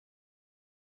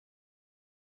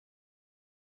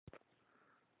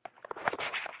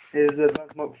Is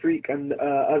AdvancedMapFreak, and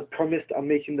as promised, I'm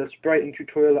making the Spriting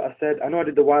tutorial that I said. I know I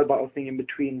did the wild battle thing in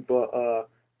between, but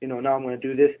you know, now I'm going to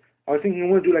do this. I was thinking I'm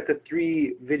going to do like a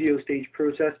 3-video stage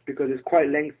process because it's quite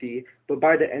lengthy, but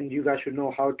by the end you guys should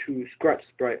know how to scratch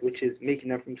sprite, which is making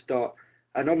them from start.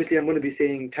 And obviously I'm going to be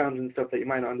saying terms and stuff that you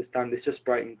might not understand. It's just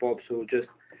Sprite and Bob, so just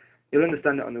you'll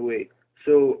understand it on the way.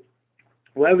 So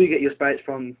wherever you get your sprites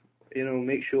from, you know,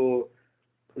 make sure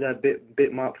that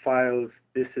bitmap files,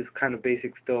 this is kind of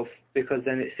basic stuff, because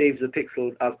then it saves the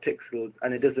pixels as pixels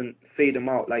and it doesn't fade them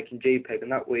out like in JPEG,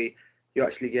 and that way you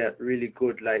actually get really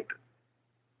good like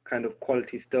kind of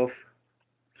quality stuff.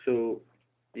 So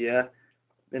yeah,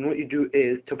 then what you do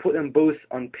is to put them both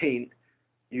on Paint,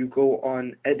 you go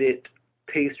on Edit,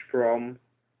 Paste From,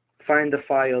 find the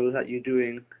file that you're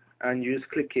doing, and you just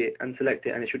click it and select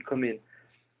it and it should come in.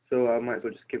 So I might as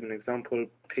well just give an example,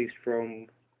 paste from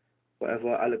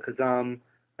whatever, Alakazam,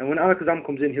 and when Alakazam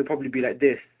comes in he'll probably be like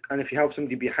this, and if you have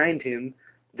somebody behind him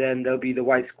then there'll be the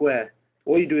white square.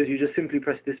 All you do is you just simply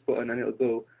press this button and it'll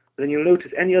go. Then you'll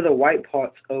notice any other white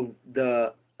parts of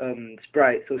the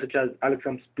sprite, so such as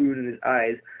Alakazam's spoon and his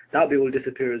eyes, that bit will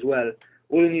disappear as well.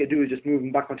 All you need to do is just move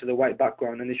him back onto the white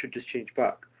background and it should just change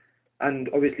back. And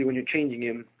obviously when you're changing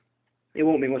him, it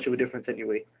won't make much of a difference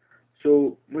anyway.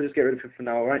 So we'll just get rid of him for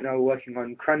now. Right now we're working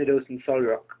on Cranidos and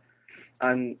Solrock.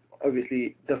 And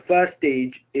obviously the first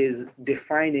stage is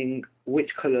defining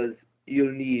which colors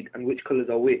you'll need and which colors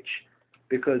are which,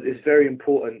 because it's very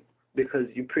important, because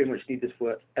you pretty much need this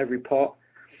for every part.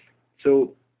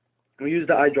 So we use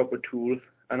the eyedropper tool,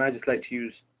 and I just like to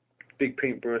use big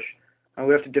paintbrush, and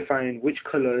we have to define which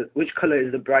color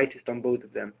is the brightest on both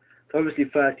of them. So obviously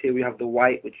first here we have the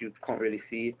white, which you can't really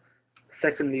see.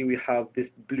 Secondly we have this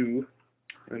blue.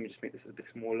 Let me just make this a bit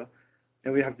smaller.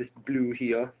 Then we have this blue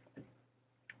here,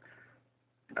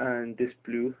 and this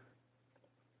blue,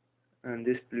 and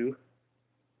this blue.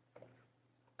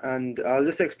 And I'll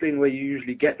just explain where you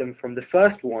usually get them from. The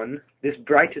first one, this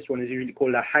brightest one, is usually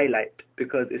called a highlight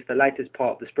because it's the lightest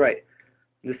part of the sprite.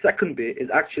 The second bit is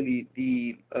actually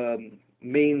the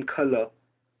main color.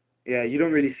 Yeah, you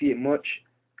don't really see it much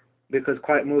because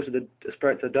quite most of the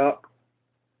sprites are dark.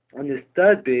 And this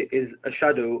third bit is a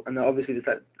shadow, and obviously this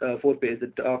fourth bit is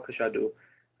a darker shadow.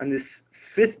 And this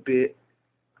fifth bit,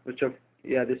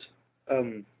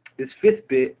 this fifth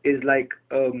bit is like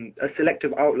a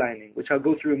selective outlining, which I'll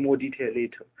go through in more detail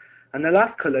later. And the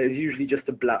last color is usually just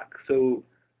a black. So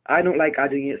I don't like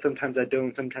adding it. Sometimes I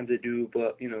don't, sometimes I do,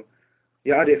 but you know,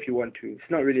 you add it if you want to. It's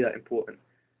not really that important.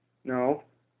 Now,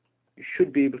 you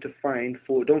should be able to find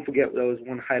don't forget there was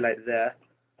one highlight there.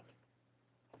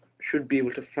 Should be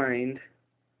able to find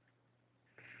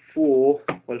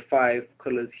 5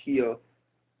 colors here.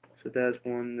 So there's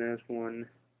one,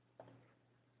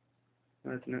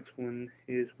 where's the next one?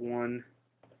 Here's one.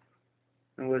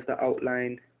 And where's the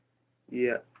outline?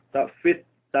 Yeah, that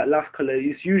last color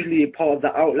is usually a part of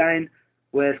the outline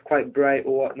where it's quite bright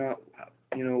or whatnot,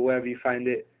 you know, wherever you find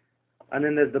it. And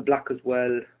then there's the black as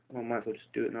well. I might as well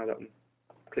just do it now that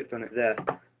I've clicked on it there.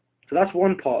 So that's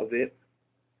one part of it.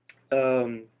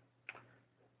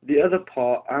 The other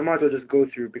part I might as well just go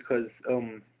through because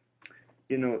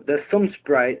you know, there's some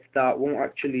sprites that won't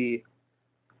actually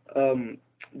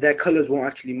their colors won't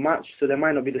actually match, so there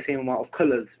might not be the same amount of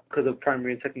colors because of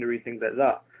primary and secondary things like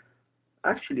that.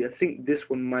 Actually, I think this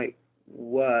one might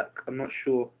work. I'm not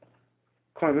sure.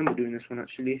 Can't remember doing this one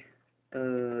actually.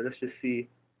 Let's just see.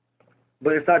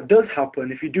 But if that does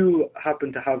happen, if you do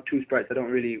happen to have two sprites that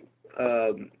don't really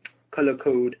color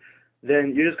code,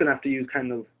 then you're just gonna have to use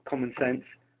kind of common sense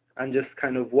and just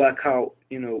kind of work out,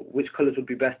 you know, which colors would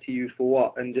be best to use for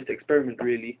what, and just experiment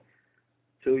really.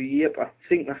 So yep, I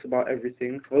think that's about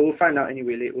everything. Well, we'll find out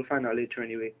anyway. We'll find out later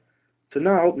anyway. So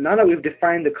now that we've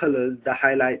defined the colors, the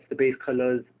highlights, the base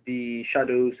colors, the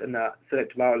shadows, and the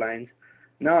selective outlines,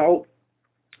 now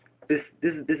this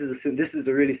is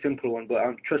a really simple one, but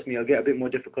trust me, I'll get a bit more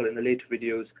difficult in the later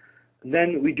videos. And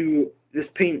then we do this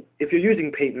Paint. If you're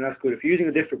using Paint, then that's good. If you're using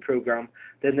a different program,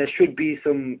 then there should be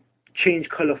some change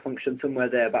color function somewhere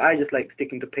there. But I just like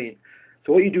sticking to Paint.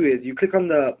 So what you do is you click on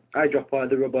the eyedropper,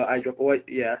 the rubber eyedropper.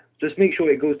 Yeah, just make sure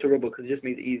it goes to rubber because it just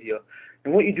makes it easier.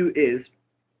 And what you do is,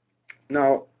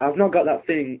 now I've not got that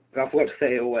thing, I forgot to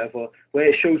set it or whatever, where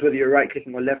it shows whether you're right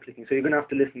clicking or left clicking. So you're gonna have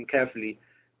to listen carefully.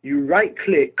 You right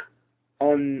click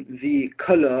on the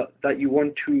color that you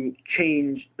want to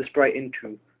change the sprite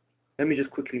into. Let me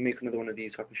just quickly make another one of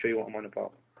these so I can show you what I'm on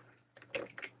about.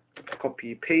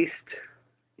 Copy, paste.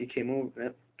 You came over,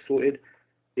 yep, sorted.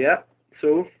 Yeah,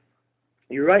 so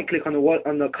you right click on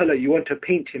the color you want to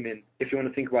paint him in, if you want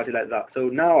to think about it like that. So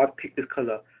now I've picked this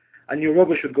color, and your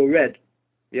rubber should go red.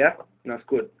 Yeah, that's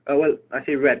good. Well, I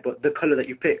say red, but the color that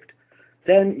you picked.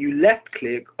 Then you left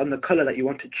click on the color that you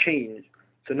want to change.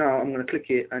 So now I'm going to click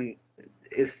it, and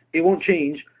it won't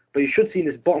change, but you should see in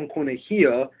this bottom corner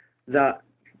here that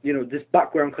this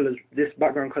background color is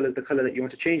the color that you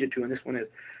want to change it to, and this one is.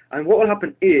 And what will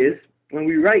happen is when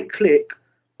we right click,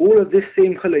 all of this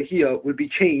same color here will be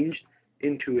changed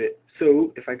into it.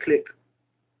 So if I click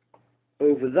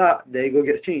over that, there you go,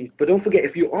 gets changed. But don't forget,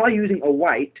 if you are using a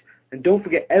white, then don't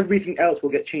forget everything else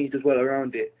will get changed as well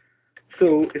around it.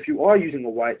 So if you are using a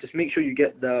white, just make sure you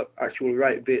get the actual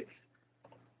right bits.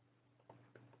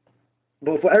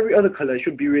 But for every other color, it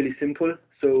should be really simple.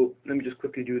 So let me just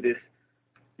quickly do this.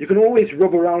 You can always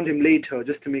rub around him later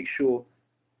just to make sure.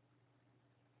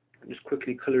 Just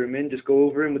quickly color him in, just go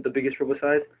over him with the biggest rubber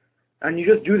size. And you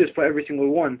just do this for every single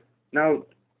one. Now,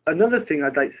 another thing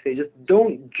I'd like to say, just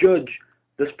don't judge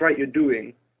the sprite you're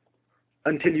doing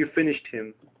until you've finished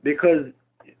him. Because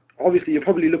obviously you're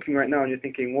probably looking right now and you're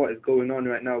thinking, what is going on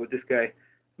right now with this guy?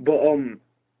 But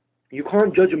you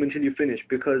can't judge him until you finish,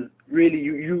 because really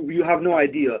you have no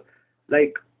idea.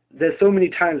 Like, there's so many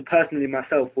times personally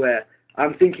myself where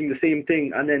I'm thinking the same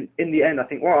thing, and then in the end I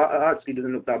think, wow, it actually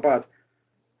doesn't look that bad.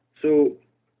 So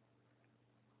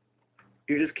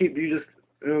you just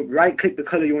right click the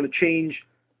color you want to change,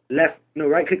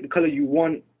 right click the color you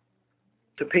want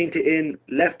to paint it in,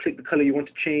 left click the color you want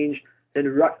to change, then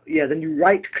you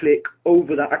right click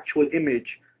over the actual image.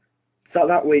 So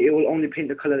that way it will only paint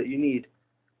the color that you need.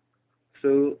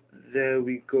 So there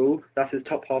we go, that's his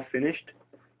top half finished.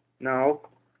 Now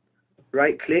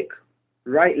right click,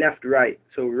 right, left, right.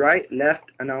 So right, left,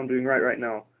 and now I'm doing right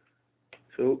now.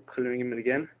 So coloring him in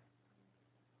again.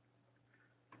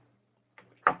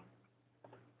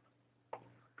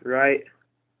 Right,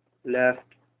 left,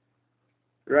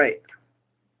 right.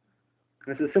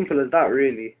 And it's as simple as that,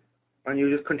 really. And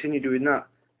you just continue doing that.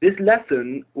 This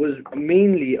lesson was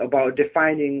mainly about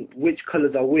defining which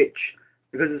colors are which,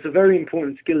 because it's a very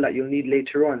important skill that you'll need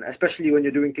later on, especially when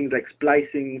you're doing things like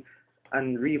splicing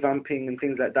and revamping and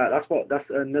things like that. That's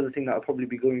another thing that I'll probably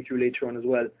be going through later on as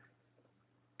well.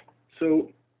 So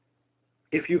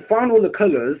if you found all the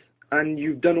colors and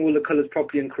you've done all the colors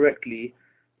properly and correctly,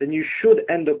 then you should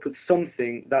end up with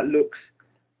something that looks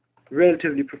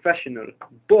relatively professional.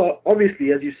 But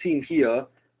obviously, as you've seen here,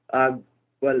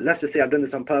 well, let's just say I've done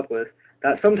this on purpose,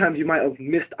 that sometimes you might have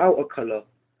missed out a color.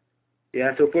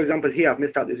 Yeah, so for example here I've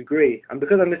missed out this grey, and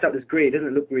because I missed out this grey, it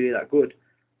doesn't look really that good.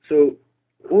 So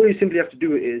all you simply have to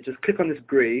do is just click on this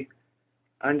grey,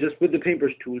 and just with the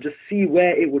paintbrush tool, just see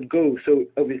where it would go. So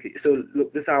obviously, so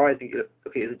look, this is how I think it looks.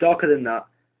 Okay, it's darker than that,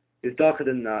 it's darker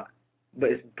than that, but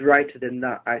it's brighter than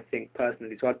that, I think,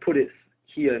 personally. So I'd put it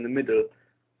here in the middle,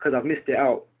 because I've missed it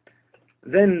out.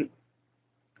 Then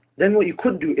what you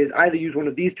could do is either use one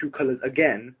of these two colors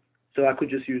again, so I could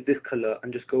just use this color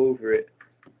and just go over it,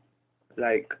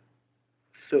 like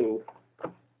so.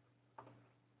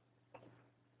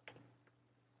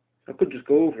 I could just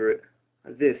go over it,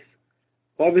 like this.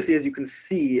 But obviously, as you can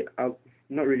see, I've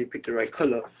not really picked the right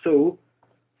color, so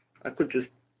I could just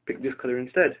pick this color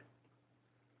instead.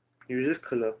 Use this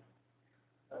color.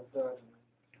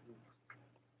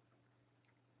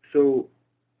 So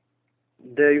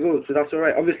there you go. So that's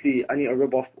alright. Obviously, I need to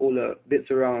rub off all the bits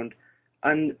around,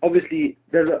 and obviously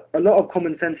there's a lot of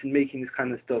common sense in making this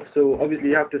kind of stuff. So obviously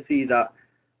you have to see that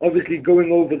obviously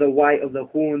going over the white of the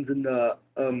horns and the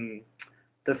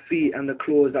feet and the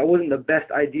claws, that wasn't the best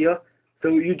idea. So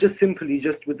you just simply,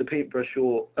 just with the paintbrush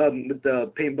or with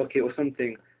the paint bucket or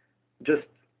something, just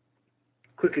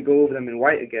quickly go over them in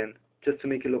white again, just to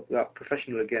make it look that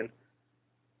professional again.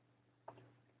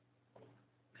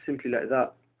 Simply like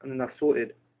that, and then that's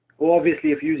sorted. Or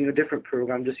obviously, if you're using a different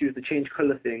program, just use the change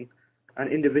color thing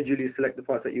and individually select the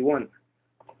parts that you want.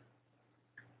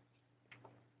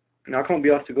 Now I can't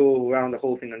be asked to go around the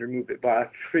whole thing and remove it, but I'm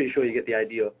pretty sure you get the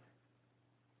idea.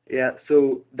 Yeah,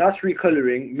 so that's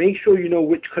recoloring. Make sure you know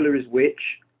which color is which.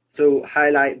 So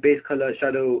highlight, base color,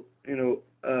 shadow,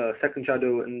 second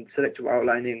shadow, and selective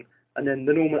outlining, and then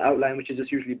the normal outline, which is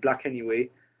just usually black anyway.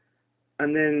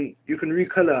 And then you can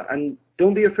recolor, and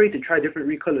don't be afraid to try different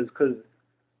recolors, because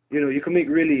you can make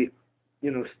really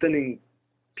stunning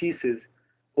pieces.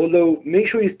 Although make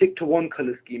sure you stick to one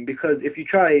color scheme, because if you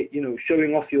try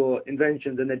showing off your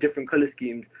inventions and their different color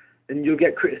schemes, then you'll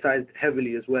get criticized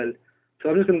heavily as well. So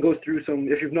I'm just going to go through some,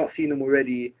 if you've not seen them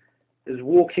already. There's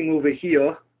walking over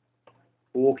here.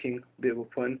 Walking, bit of a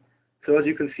pun. So as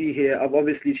you can see here, I've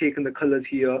obviously taken the colors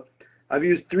here. I've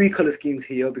used 3 color schemes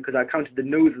here because I counted the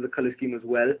nose of the color scheme as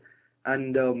well.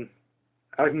 And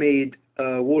I've made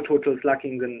war total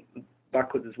slackings and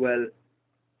backwards as well.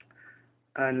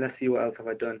 and let's see what else have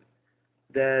I done.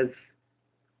 There's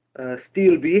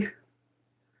Steel B,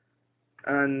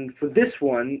 and for this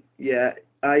one, yeah,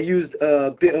 I used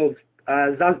a bit of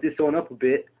zazzed this one up a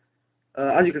bit.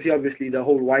 As you can see, obviously the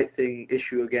whole white thing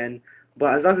issue again, but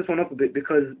I zazzed this one up a bit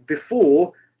because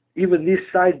before, even these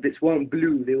side bits weren't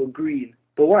blue, they were green.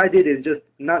 But what I did is just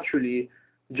naturally,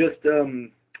 just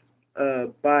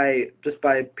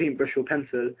by paintbrush or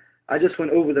pencil, I just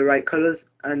went over the right colors,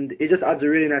 and it just adds a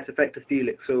really nice effect to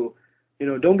Steelix. So, you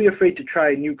know, don't be afraid to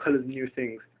try new colors and new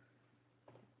things.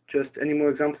 Just any more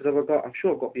examples have I got? I'm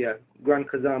sure I've got, yeah, Grand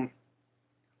Kazam.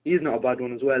 He's not a bad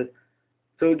one as well.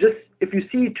 So just, if you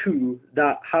see two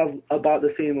that have about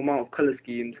the same amount of color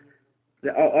schemes,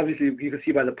 obviously you can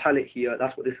see by the palette here,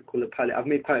 that's what this is called, a palette. I've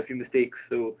made quite a few mistakes,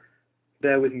 so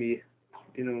bear with me,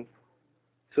 you know.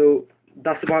 So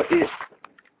that's about it,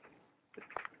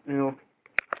 you know.